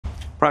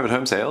Private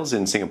home sales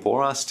in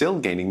Singapore are still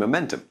gaining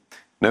momentum.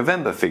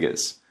 November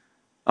figures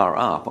are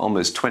up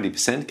almost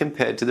 20%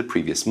 compared to the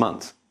previous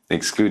month.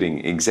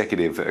 Excluding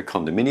executive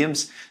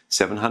condominiums,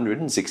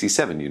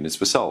 767 units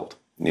were sold.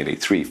 Nearly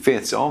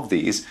 3/5 of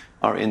these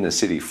are in the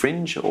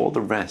city-fringe or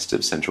the rest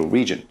of central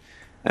region.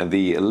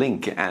 The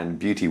Linq and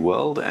Beauty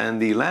World and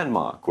the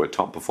Landmark were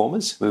top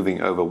performers, moving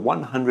over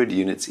 100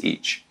 units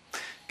each.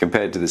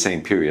 Compared to the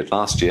same period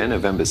last year,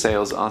 November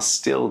sales are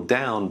still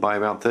down by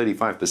about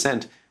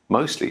 35%,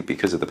 mostly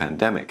because of the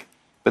pandemic.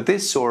 But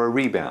this saw a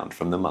rebound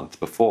from the month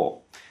before.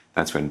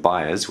 That's when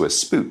buyers were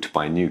spooked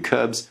by new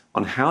curbs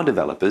on how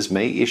developers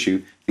may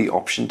issue the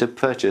option to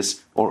purchase,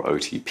 or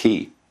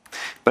OTP.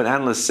 But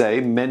analysts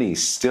say many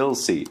still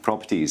see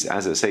properties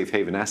as a safe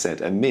haven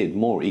asset amid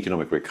more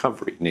economic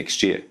recovery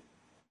next year.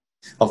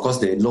 Of course,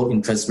 the low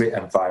interest rate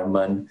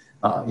environment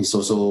is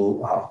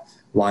also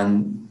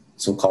one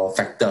so-called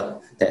factor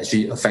that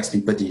actually affects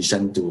people's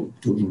decision to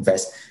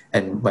invest.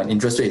 And when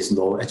interest rate is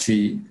low,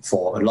 actually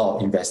for a lot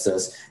of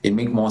investors, it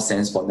makes more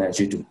sense for them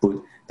actually to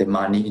put the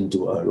money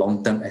into a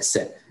long-term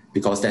asset,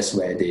 because that's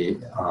where they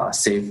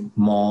save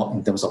more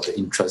in terms of the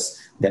interest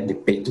that they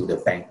pay to the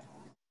bank.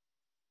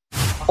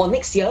 For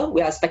next year,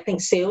 we are expecting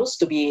sales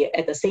to be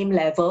at the same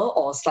level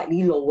or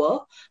slightly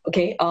lower.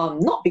 Okay,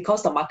 not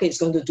because the market is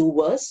going to do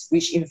worse,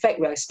 which in fact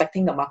we're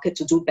expecting the market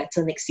to do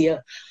better next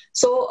year.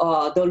 So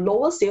the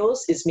lower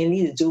sales is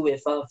mainly to do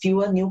with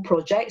fewer new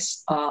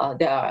projects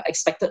that are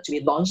expected to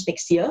be launched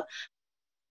next year.